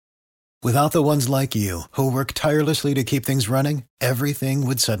Without the ones like you, who work tirelessly to keep things running, everything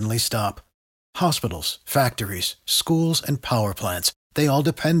would suddenly stop. Hospitals, factories, schools, and power plants, they all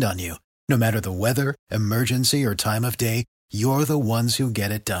depend on you. No matter the weather, emergency, or time of day, you're the ones who get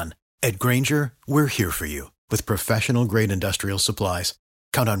it done. At Grainger, we're here for you with professional-grade industrial supplies.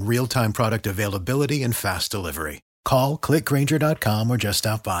 Count on real-time product availability and fast delivery. Call, click Grainger.com, or just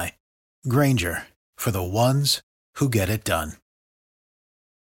stop by. Grainger, for the ones who get it done.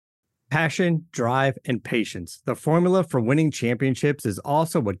 Passion, drive, and patience. The formula for winning championships is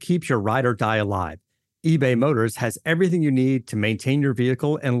also what keeps your ride or die alive. eBay Motors has everything you need to maintain your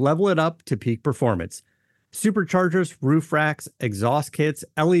vehicle and level it up to peak performance. Superchargers, roof racks, exhaust kits,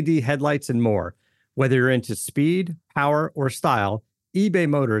 LED headlights, and more. Whether you're into speed, power, or style, eBay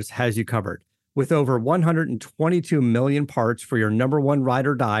Motors has you covered. With over 122 million parts for your number one ride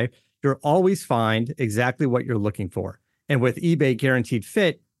or die, you'll always find exactly what you're looking for. And with eBay Guaranteed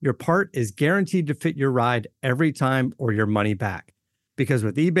Fit, your part is guaranteed to fit your ride every time or your money back. Because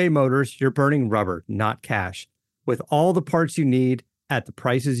with eBay Motors, you're burning rubber, not cash. With all the parts you need at the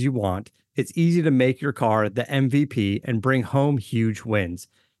prices you want, it's easy to make your car the MVP and bring home huge wins.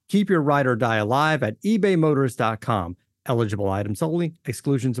 Keep your ride or die alive at ebaymotors.com. Eligible items only.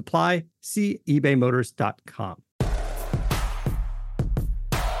 Exclusions apply. See ebaymotors.com.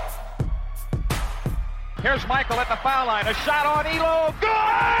 Here's Michael at the foul line. A shot on Elo.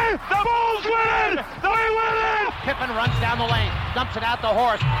 Good! The Bulls win it! They win it! Pippen runs down the lane. Dumps it out to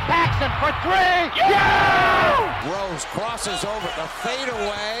Horst. Paxson for three. Yeah! Rose crosses over the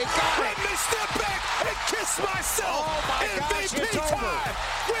fadeaway. Let me step back and kiss myself. Oh my gosh, MVP it's time.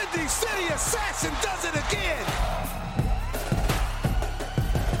 over. Windy City Assassin does it again.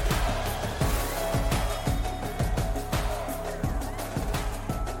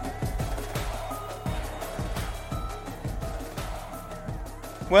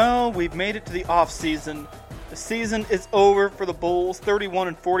 Well, we've made it to the offseason. The season is over for the Bulls,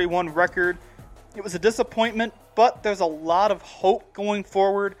 31-41 record. It was a disappointment, but there's a lot of hope going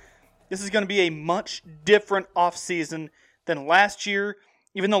forward. This is going to be a much different offseason than last year.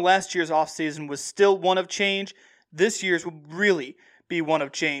 Even though last year's offseason was still one of change, this year's will really be one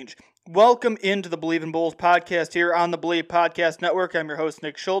of change. Welcome into the Believe in Bulls podcast here on the Believe Podcast Network. I'm your host,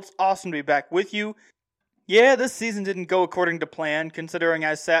 Nick Schultz. Awesome to be back with you. Yeah, this season didn't go according to plan, considering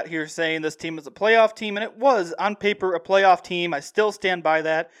I sat here saying this team is a playoff team, and it was, on paper, a playoff team. I still stand by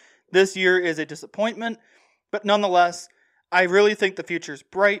that. This year is a disappointment, but nonetheless, I really think the future is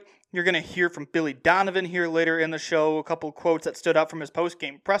bright. You're going to hear from Billy Donovan here later in the show, a couple quotes that stood out from his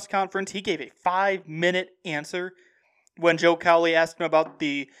post-game press conference. He gave a 5-minute answer when Joe Cowley asked him about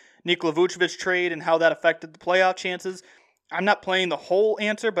the Nikola Vucevic trade and how that affected the playoff chances. I'm not playing the whole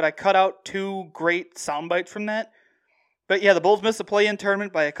answer, but I cut out 2 great sound bites from that. But yeah, the Bulls missed the play-in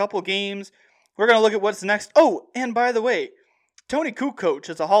tournament by a couple games. We're going to look at what's next. Oh, and by the way, Toni Kukoc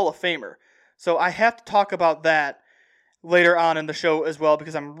is a Hall of Famer. So I have to talk about that later on in the show as well,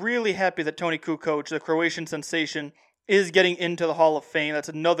 because I'm really happy that Toni Kukoc, the Croatian sensation, is getting into the Hall of Fame. That's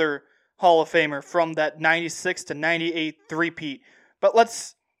another Hall of Famer from that 96 to 98 three-peat. But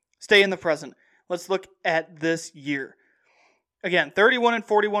let's stay in the present. Let's look at this year. Again,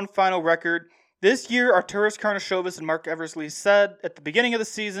 31-41 final record. This year, Arturas Karnisovas and Mark Eversley said at the beginning of the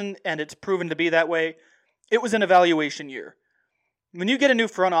season, and it's proven to be that way, it was an evaluation year. When you get a new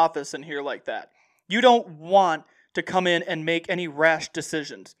front office in here like that, you don't want to come in and make any rash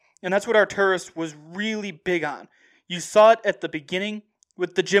decisions. And that's what Arturas was really big on. You saw it at the beginning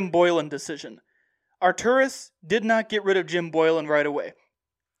with the Jim Boylen decision. Arturas did not get rid of Jim Boylen right away.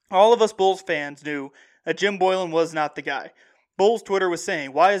 All of us Bulls fans knew that Jim Boylen was not the guy. Bulls Twitter was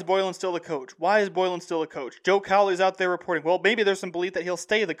saying, why is Boylen still the coach? Why is Boylen still the coach? Joe Cowley's out there reporting, well, maybe there's some belief that he'll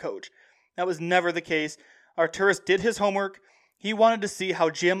stay the coach. That was never the case. Arturas did his homework. He wanted to see how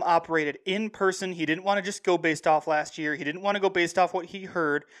Jim operated in person. He didn't want to just go based off last year. He didn't want to go based off what he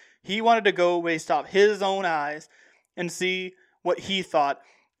heard. He wanted to go based off his own eyes and see what he thought.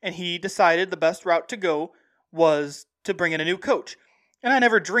 And he decided the best route to go was to bring in a new coach. And I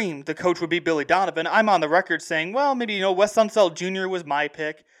never dreamed the coach would be Billy Donovan. I'm on the record saying, well, maybe, Wes Unseld Jr. was my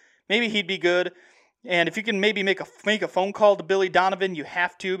pick. Maybe he'd be good. And if you can maybe make a phone call to Billy Donovan, you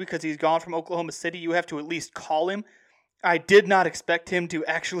have to, because he's gone from Oklahoma City. You have to at least call him. I did not expect him to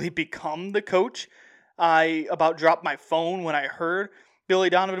actually become the coach. I about dropped my phone when I heard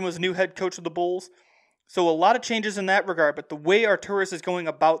Billy Donovan was the new head coach of the Bulls. So a lot of changes in that regard, but the way Arturas is going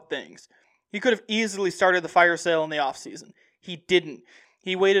about things, he could have easily started the fire sale in the offseason. He didn't.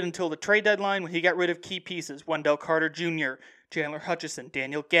 He waited until the trade deadline when he got rid of key pieces, Wendell Carter Jr., Chandler Hutchison,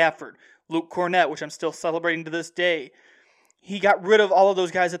 Daniel Gafford, Luke Cornett, which I'm still celebrating to this day. he got rid of all of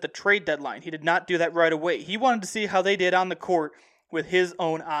those guys at the trade deadline. He did not do that right away. He wanted to see how they did on the court with his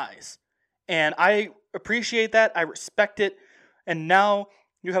own eyes. And I appreciate that. I respect it. And now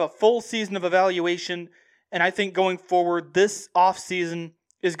you have a full season of evaluation. And I think going forward, this offseason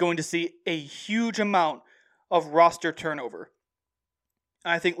is going to see a huge amount of roster turnover.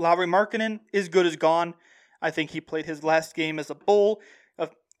 I think Lauri Markkanen is good as gone. I think he played his last game as a Bull.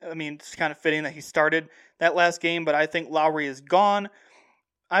 It's kind of fitting that he started that last game, but I think Lauri is gone.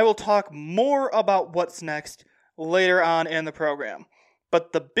 I will talk more about what's next later on in the program.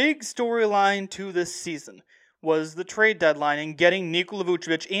 But the big storyline to this season was the trade deadline and getting Nikola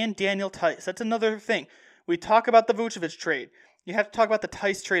Vucevic and Daniel Theis. That's another thing. We talk about the Vucevic trade. You have to talk about the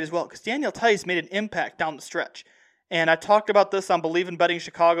Theis trade as well, because Daniel Theis made an impact down the stretch. And I talked about this on Believe in Betting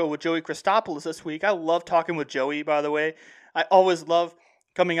Chicago with Joey Christopoulos this week. I love talking with Joey, by the way. I always love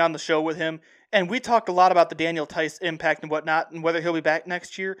coming on the show with him. And we talked a lot about the Daniel Theis impact and whatnot, and whether he'll be back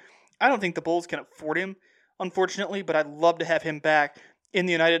next year. I don't think the Bulls can afford him, unfortunately, but I'd love to have him back in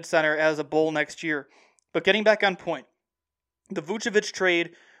the United Center as a Bull next year. But getting back on point, the Vucevic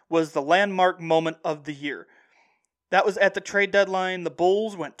trade was the landmark moment of the year. That was at the trade deadline. The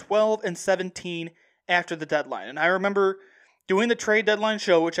Bulls went 12-17 after the deadline. And I remember doing the trade deadline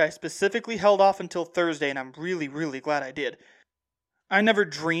show, which I specifically held off until Thursday, and I'm really, really glad I did. I never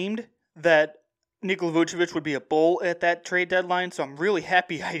dreamed that Nikola Vucevic would be a Bull at that trade deadline, so I'm really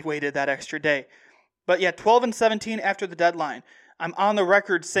happy I waited that extra day. But yeah, 12-17 after the deadline. I'm on the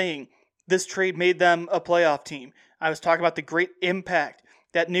record saying this trade made them a playoff team. I was talking about the great impact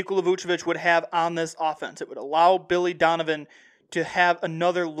that Nikola Vucevic would have on this offense. It would allow Billy Donovan to have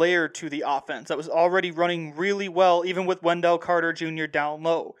another layer to the offense that was already running really well, even with Wendell Carter Jr. down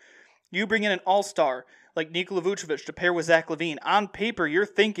low. You bring in an all-star like Nikola Vucevic to pair with Zach LaVine. On paper, you're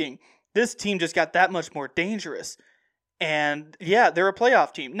thinking this team just got that much more dangerous. And yeah, they're a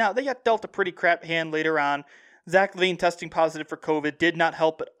playoff team. Now, they got dealt a pretty crap hand later on. Zach LaVine testing positive for COVID did not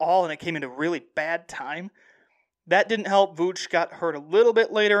help at all, and it came at a really bad time. That didn't help. Vooch got hurt a little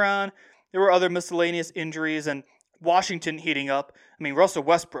bit later on. There were other miscellaneous injuries, and Washington heating up. Russell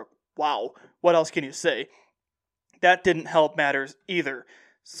Westbrook, wow, what else can you say? That didn't help matters either.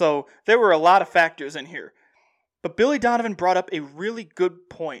 So there were a lot of factors in here. But Billy Donovan brought up a really good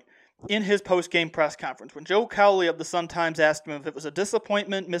point in his post-game press conference when Joe Cowley of the Sun-Times asked him if it was a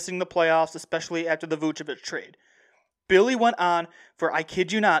disappointment missing the playoffs, especially after the Vucevic trade. Billy went on for, I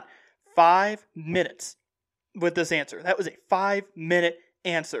kid you not, 5 minutes with this answer. That was a 5-minute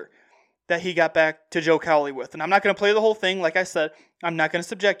answer that he got back to Joe Cowley with. And I'm not going to play the whole thing. Like I said, I'm not going to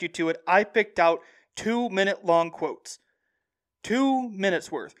subject you to it. I picked out 2-minute long quotes. 2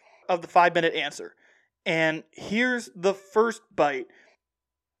 minutes worth of the 5-minute answer. And here's the first bite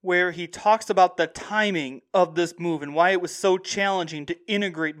where he talks about the timing of this move and why it was so challenging to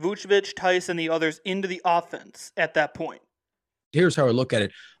integrate Vucevic, Theis, and the others into the offense at that point. Here's how I look at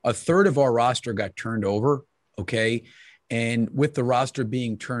it. A third of our roster got turned over, okay? And with the roster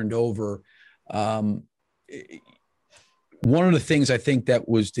being turned over, one of the things I think that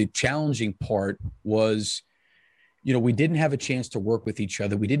was the challenging part was, we didn't have a chance to work with each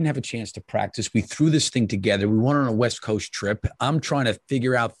other. We didn't have a chance to practice. We threw this thing together. We went on a West Coast trip. I'm trying to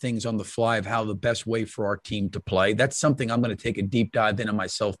figure out things on the fly of how the best way for our team to play. That's something I'm going to take a deep dive into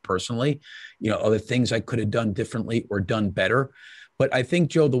myself personally, other things I could have done differently or done better. But I think,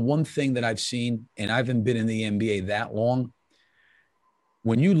 Joe, the one thing that I've seen, and I haven't been in the NBA that long,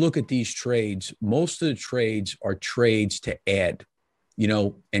 when you look at these trades, most of the trades are trades to add.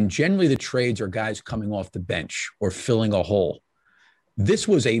 And generally the trades are guys coming off the bench or filling a hole. This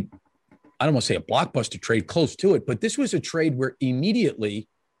was I don't want to say a blockbuster trade, close to it, but this was a trade where immediately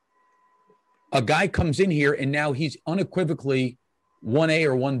a guy comes in here and now he's unequivocally 1A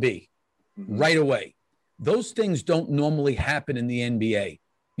or 1B right away. Those things don't normally happen in the NBA.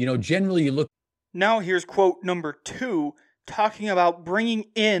 Generally you look. Now here's quote number 2, talking about bringing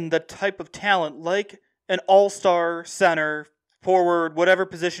in the type of talent like an all-star center, forward, whatever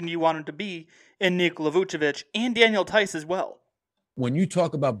position you want him to be, in Nikola Vucevic and Daniel Theis as well. When you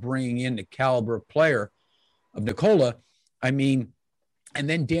talk about bringing in the caliber of player of Nikola, and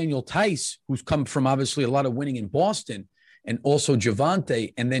then Daniel Theis, who's come from obviously a lot of winning in Boston, and also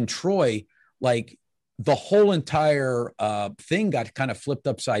Javante, and then Troy, the whole entire thing got kind of flipped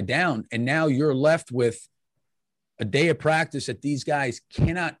upside down. And now you're left with a day of practice that these guys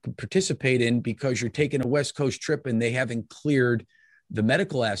cannot participate in because you're taking a West Coast trip and they haven't cleared the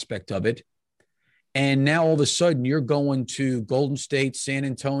medical aspect of it. And now all of a sudden you're going to Golden State, San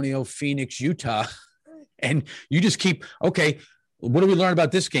Antonio, Phoenix, Utah, and you just keep, okay, what do we learn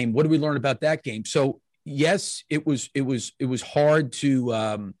about this game? What do we learn about that game? So yes, it was hard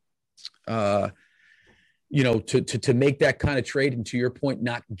to to make that kind of trade, and to your point,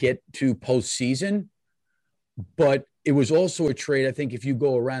 not get to postseason. But it was also a trade. I think if you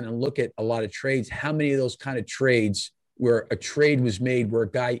go around and look at a lot of trades, how many of those kind of trades where a trade was made where a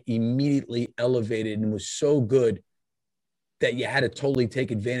guy immediately elevated and was so good that you had to totally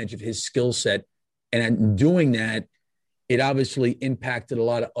take advantage of his skill set. And in doing that, it obviously impacted a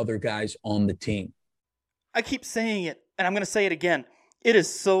lot of other guys on the team. I keep saying it, and I'm going to say it again. It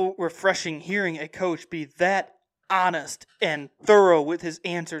is so refreshing hearing a coach be that honest and thorough with his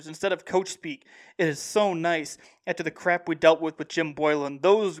answers instead of coach speak. It is so nice after the crap we dealt with Jim Boylan.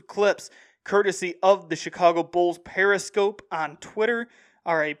 Those clips, courtesy of the Chicago Bulls Periscope on Twitter,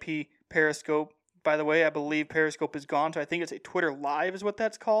 RIP Periscope. By the way, I believe Periscope is gone, so I think it's a Twitter Live is what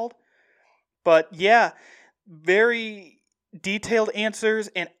that's called. But yeah, very detailed answers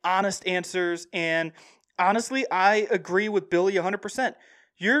and honest answers, and honestly, I agree with Billy 100%.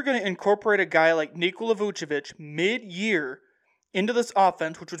 You're going to incorporate a guy like Nikola Vucevic mid-year into this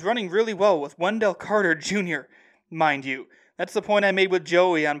offense, which was running really well with Wendell Carter Jr., mind you. That's the point I made with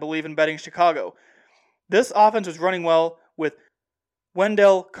Joey on Believe in Betting Chicago. This offense was running well with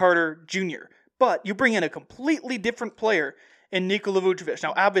Wendell Carter Jr., but you bring in a completely different player in Nikola Vucevic.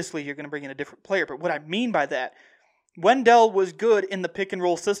 Now, obviously, you're going to bring in a different player, but what I mean by that, Wendell was good in the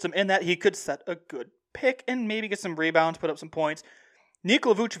pick-and-roll system in that he could set a good pick and maybe get some rebounds, put up some points.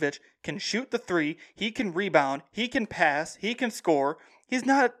 Nikola Vucevic can shoot the three, he can rebound, he can pass, he can score. He's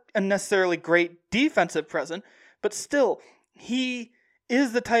not a necessarily great defensive presence, but still, he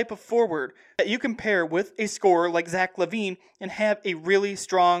is the type of forward that you can pair with a scorer like Zach LaVine and have a really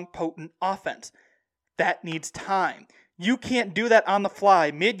strong, potent offense. That needs time. You can't do that on the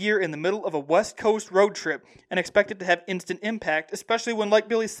fly mid-year in the middle of a West Coast road trip and expect it to have instant impact, especially when, like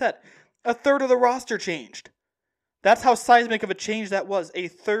Billy said, a third of the roster changed. That's how seismic of a change that was. A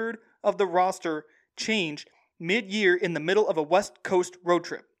third of the roster changed mid-year in the middle of a West Coast road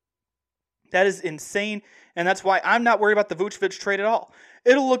trip. That is insane, and that's why I'm not worried about the Vucevic trade at all.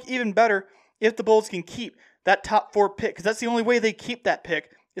 It'll look even better if the Bulls can keep that top 4 pick, because that's the only way they keep that pick,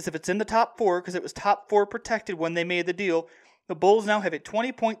 is if it's in the top 4, because it was top 4 protected when they made the deal. The Bulls now have a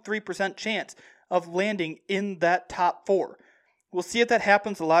 20.3% chance of landing in that top 4. We'll see if that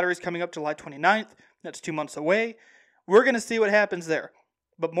happens. The lottery is coming up July 29th. That's 2 months away. We're going to see what happens there.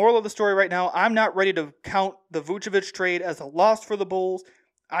 But moral of the story right now, I'm not ready to count the Vucevic trade as a loss for the Bulls.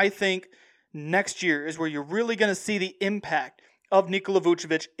 I think next year is where you're really going to see the impact of Nikola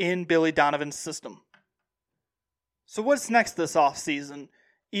Vucevic in Billy Donovan's system. So what's next this offseason?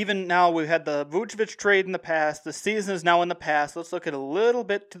 Even now we've had the Vucevic trade in the past. The season is now in the past. Let's look at a little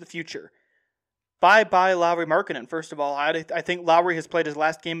bit to the future. Bye-bye Lauri Markkanen, first of all. I think Lauri has played his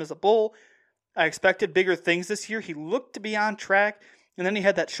last game as a Bull. I expected bigger things this year. He looked to be on track, and then he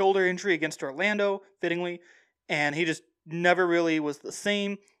had that shoulder injury against Orlando, fittingly, and he just never really was the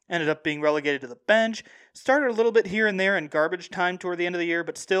same. Ended up being relegated to the bench. Started a little bit here and there in garbage time toward the end of the year,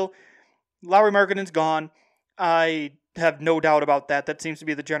 but still, Lauri Markkanen's gone. I have no doubt about that. That seems to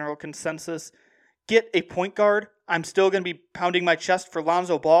be the general consensus. Get a point guard. I'm still going to be pounding my chest for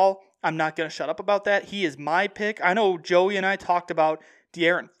Lonzo Ball. I'm not going to shut up about that. He is my pick. I know Joey and I talked about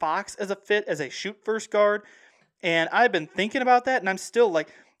De'Aaron Fox as a fit, as a shoot-first guard, and I've been thinking about that, and I'm still like,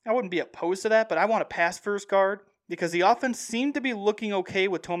 I wouldn't be opposed to that, but I want a pass-first guard because the offense seemed to be looking okay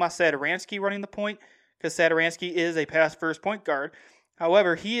with Tomas Satoransky running the point, because Satoransky is a pass-first point guard.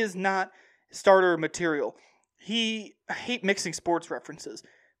 However, he is not starter material. I hate mixing sports references,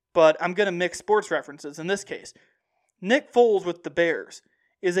 but I'm going to mix sports references in this case. Nick Foles with the Bears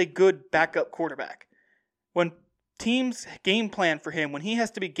is a good backup quarterback. When teams game plan for him, when he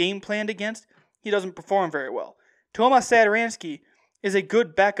has to be game planned against, he doesn't perform very well. Tomas Satoransky is a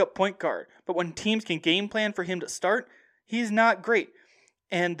good backup point guard, but when teams can game plan for him to start, he's not great.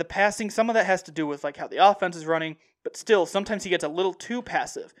 And the passing, some of that has to do with like how the offense is running, but still, sometimes he gets a little too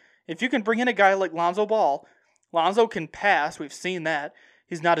passive. If you can bring in a guy like Lonzo Ball, Lonzo can pass, we've seen that.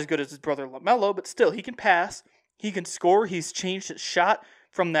 He's not as good as his brother LaMelo, but still, he can pass, he can score, he's changed his shot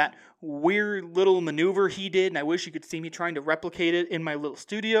from that weird little maneuver he did, and I wish you could see me trying to replicate it in my little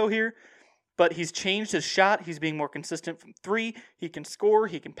studio here. But he's changed his shot. He's being more consistent from 3. He can score.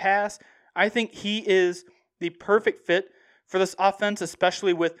 He can pass. I think he is the perfect fit for this offense,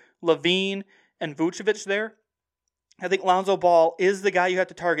 especially with LaVine and Vucevic there. I think Lonzo Ball is the guy you have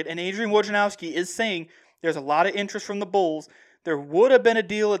to target. And Adrian Wojnarowski is saying there's a lot of interest from the Bulls. There would have been a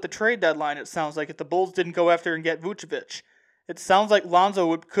deal at the trade deadline, it sounds like, if the Bulls didn't go after and get Vucevic. It sounds like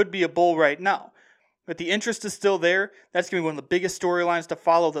Lonzo could be a Bull right now. But the interest is still there. That's going to be one of the biggest storylines to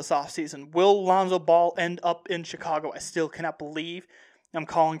follow this offseason. Will Lonzo Ball end up in Chicago? I still cannot believe I'm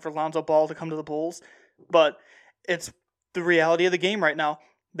calling for Lonzo Ball to come to the Bulls. But it's the reality of the game right now.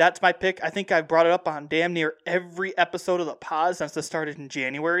 That's my pick. I think I've brought it up on damn near every episode of the pod since this started in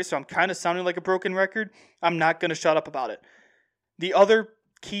January, so I'm kind of sounding like a broken record. I'm not going to shut up about it. The other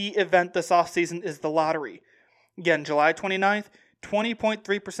key event this offseason is the lottery. Again, July 29th,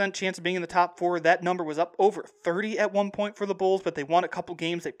 20.3% chance of being in the top 4. That number was up over 30 at one point for the Bulls, but they won a couple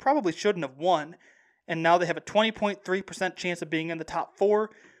games they probably shouldn't have won, and now they have a 20.3% chance of being in the top 4.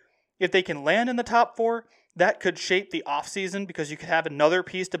 If they can land in the top 4, that could shape the offseason because you could have another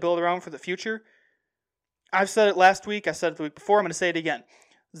piece to build around for the future. I've said it last week. I said it the week before. I'm going to say it again.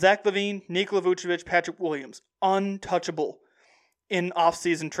 Zach LaVine, Nikola Vucevic, Patrick Williams, untouchable in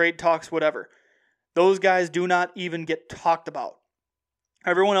offseason trade talks, whatever. Those guys do not even get talked about.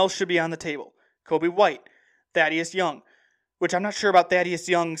 Everyone else should be on the table. Coby White, Thaddeus Young, which I'm not sure about Thaddeus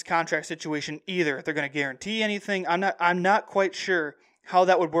Young's contract situation either. If they're going to guarantee anything, I'm not quite sure how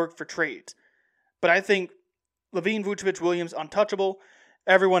that would work for trades. But I think LaVine, Vucevic, Williams, untouchable.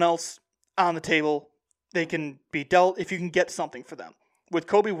 Everyone else on the table, they can be dealt if you can get something for them. With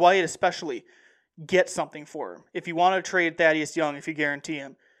Coby White especially, get something for him. If you want to trade Thaddeus Young, if you guarantee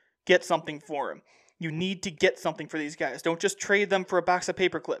him, get something for him. You need to get something for these guys. Don't just trade them for a box of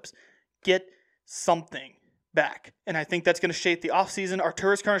paper clips. Get something back. And I think that's going to shape the offseason.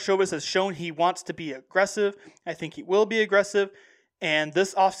 Arturas Karnisovas has shown he wants to be aggressive. I think he will be aggressive. And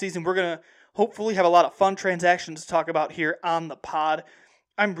this offseason, we're going to hopefully have a lot of fun transactions to talk about here on the pod.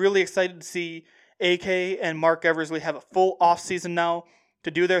 I'm really excited to see AK and Mark Eversley have a full offseason now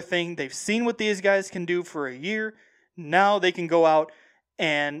to do their thing. They've seen what these guys can do for a year. Now they can go out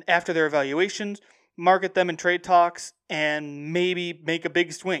and, after their evaluations, market them in trade talks and maybe make a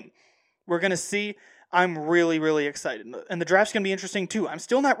big swing. We're going to see. I'm really, really excited. And the draft's going to be interesting too. I'm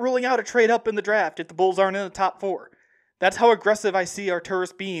still not ruling out a trade up in the draft if the Bulls aren't in the top 4. That's how aggressive I see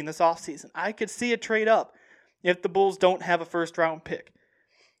Arturas being this offseason. I could see a trade up if the Bulls don't have a first-round pick.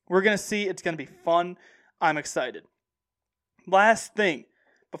 We're going to see. It's going to be fun. I'm excited. Last thing,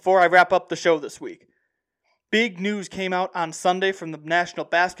 before I wrap up the show this week. Big news came out on Sunday from the National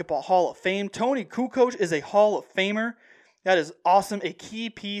Basketball Hall of Fame. Toni Kukoc is a Hall of Famer. That is awesome. A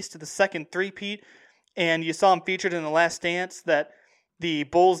key piece to the second three-peat. And you saw him featured in The Last Dance that the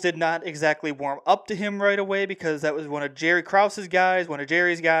Bulls did not exactly warm up to him right away because that was one of Jerry Krause's guys, one of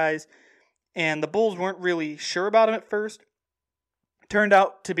Jerry's guys, and the Bulls weren't really sure about him at first. Turned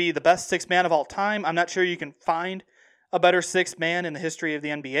out to be the best sixth man of all time. I'm not sure you can find a better sixth man in the history of the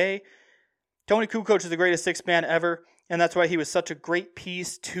NBA. Toni Kukoc is the greatest sixth man ever, and that's why he was such a great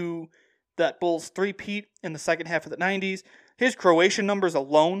piece to that Bulls three-peat in the second half of the 90s. His Croatian numbers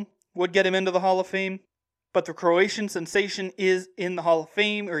alone would get him into the Hall of Fame. But the Croatian sensation is in the Hall of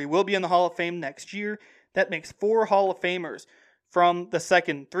Fame, or he will be in the Hall of Fame next year. That makes 4 Hall of Famers from the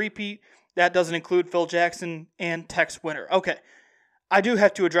second three-peat. That doesn't include Phil Jackson and Tex Winter. Okay, I do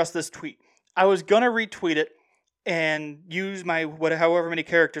have to address this tweet. I was going to retweet it and use my however many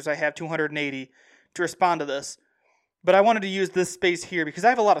characters I have, 280, to respond to this. But I wanted to use this space here because I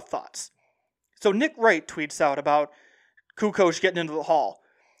have a lot of thoughts. So Nick Wright tweets out about Kukoc getting into the Hall.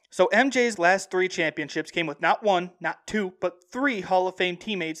 So MJ's last 3 championships came with not 1, not 2, but 3 Hall of Fame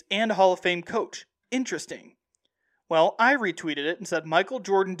teammates and a Hall of Fame coach. Interesting. Well, I retweeted it and said Michael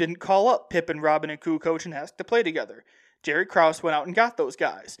Jordan didn't call up Pippen, Robin, and Kukoc and ask to play together. Jerry Krause went out and got those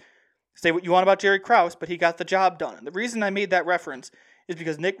guys. Say what you want about Jerry Krause, but he got the job done. And the reason I made that reference is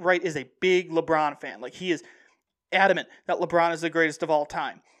because Nick Wright is a big LeBron fan. Like, he is adamant that LeBron is the greatest of all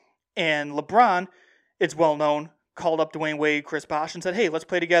time. And LeBron, it's well known, called up Dwayne Wade, Chris Bosh, and said, hey, let's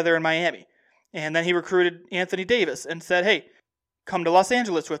play together in Miami. And then he recruited Anthony Davis and said, hey, come to Los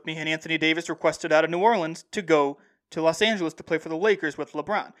Angeles with me. And Anthony Davis requested out of New Orleans to go to Los Angeles to play for the Lakers with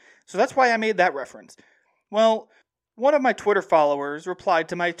LeBron. So that's why I made that reference. Well, one of my Twitter followers replied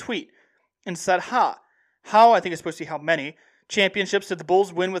to my tweet and said, how, I think it's supposed to be how many, championships did the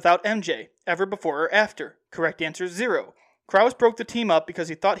Bulls win without MJ, ever before or after? Correct answer, 0. Krause broke the team up because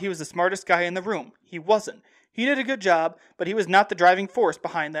he thought he was the smartest guy in the room. He wasn't. He did a good job, but he was not the driving force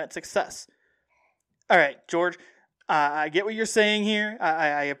behind that success. All right, George, I get what you're saying here.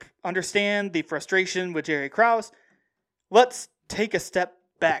 I understand the frustration with Jerry Krause. Let's take a step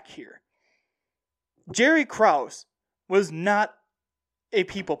back here. Jerry Krause was not a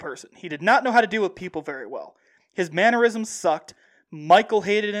people person. He did not know how to deal with people very well. His mannerisms sucked. Michael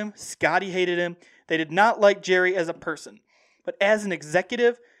hated him. Scotty hated him. They did not like Jerry as a person. But as an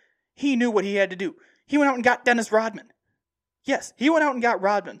executive, he knew what he had to do. He went out and got Dennis Rodman. Yes, he went out and got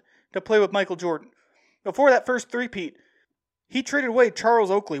Rodman to play with Michael Jordan. Before that first three-peat, he traded away Charles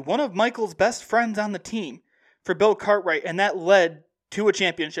Oakley, one of Michael's best friends on the team, for Bill Cartwright, and that led to a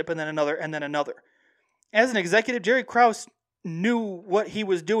championship and then another and then another. As an executive, Jerry Krause knew what he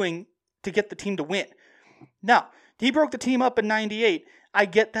was doing to get the team to win. Now, he broke the team up in 98. I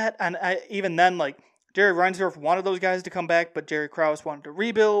get that, and even then, Jerry Reinsdorf wanted those guys to come back, but Jerry Krause wanted to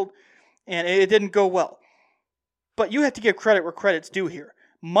rebuild, and it didn't go well. But you have to give credit where credit's due here.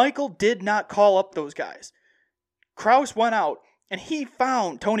 Michael did not call up those guys. Krause went out, and he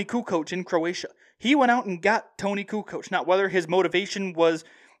found Toni Kukoc in Croatia. He went out and got Toni Kukoc. Now, whether his motivation was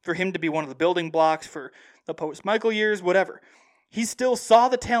for him to be one of the building blocks for the post-Michael years, whatever, he still saw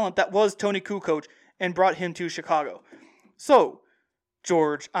the talent that was Toni Kukoc and brought him to Chicago. So,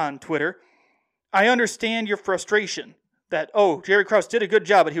 George on Twitter, I understand your frustration that, Jerry Krause did a good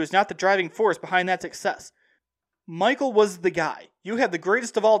job, but he was not the driving force behind that success. Michael was the guy. You have the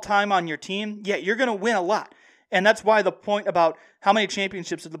greatest of all time on your team, yeah, you're going to win a lot. And that's why the point about how many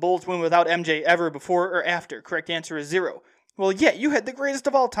championships did the Bulls win without MJ ever before or after? Correct answer is 0. Well, yeah, you had the greatest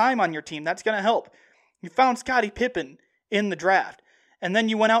of all time on your team. That's going to help. You found Scottie Pippen in the draft. And then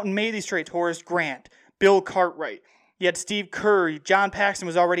you went out and made these trades. Horace Grant, Bill Cartwright. You had Steve Kerr. John Paxson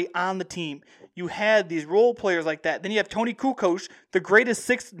was already on the team. You had these role players like that. Then you have Toni Kukoc, the greatest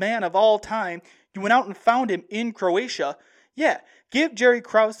sixth man of all time. You went out and found him in Croatia. Yeah, give Jerry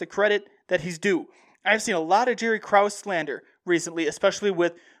Krause the credit that he's due. I've seen a lot of Jerry Krause slander recently, especially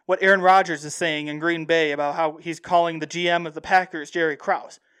with what Aaron Rodgers is saying in Green Bay about how he's calling the GM of the Packers Jerry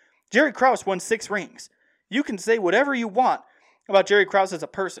Krause. Jerry Krause won 6 rings. You can say whatever you want about Jerry Krause as a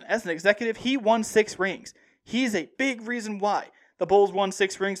person. As an executive, he won 6 rings. He's a big reason why the Bulls won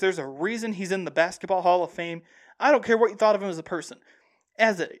 6 rings. There's a reason he's in the Basketball Hall of Fame. I don't care what you thought of him as a person.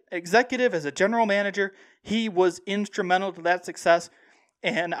 As an executive, as a general manager, he was instrumental to that success.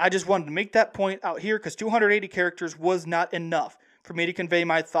 And I just wanted to make that point out here because 280 characters was not enough for me to convey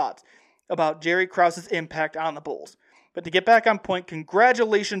my thoughts about Jerry Krause's impact on the Bulls. But to get back on point,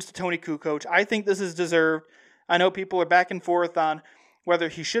 congratulations to Toni Kukoc. I think this is deserved. I know people are back and forth on whether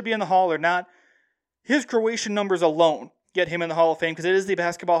he should be in the Hall or not. His Croatian numbers alone get him in the Hall of Fame because it is the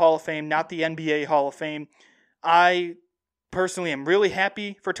Basketball Hall of Fame, not the NBA Hall of Fame. I personally am really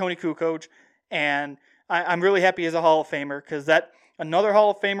happy for Toni Kukoc, and I'm really happy as a Hall of Famer because that another Hall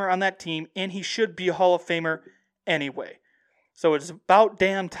of Famer on that team, and he should be a Hall of Famer anyway. So it's about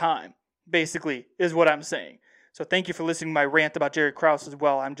damn time, basically, is what I'm saying. So thank you for listening to my rant about Jerry Krause as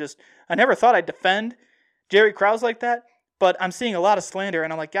well. I never thought I'd defend Jerry Krause like that, but I'm seeing a lot of slander,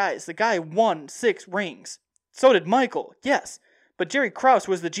 and I'm like, guys, the guy won 6 rings. So did Michael, yes. But Jerry Krause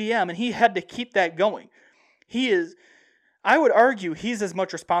was the GM, and he had to keep that going. I would argue he's as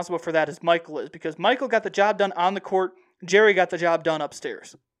much responsible for that as Michael is, because Michael got the job done on the court, Jerry got the job done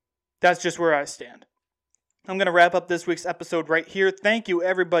upstairs. That's just where I stand. I'm going to wrap up this week's episode right here. Thank you,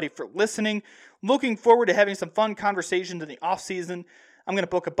 everybody, for listening. Looking forward to having some fun conversations in the off-season. I'm going to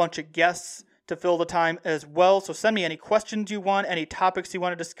book a bunch of guests to fill the time as well. So send me any questions you want, any topics you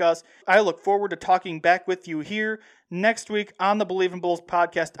want to discuss. I look forward to talking back with you here next week on the Believe in Bulls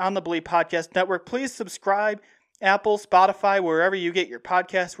podcast, on the Believe Podcast Network. Please subscribe, Apple, Spotify, wherever you get your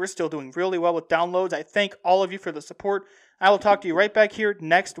podcasts. We're still doing really well with downloads. I thank all of you for the support. I will talk to you right back here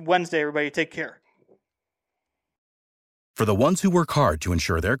next Wednesday, everybody. Take care. For the ones who work hard to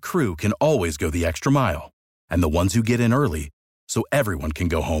ensure their crew can always go the extra mile, and the ones who get in early so everyone can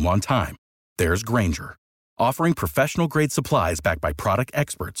go home on time, there's Grainger, offering professional-grade supplies backed by product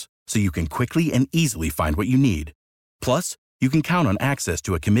experts so you can quickly and easily find what you need. Plus, you can count on access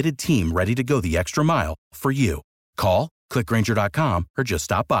to a committed team ready to go the extra mile for you. Call, click Grainger.com, or just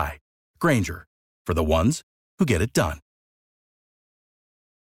stop by. Grainger, for the ones who get it done.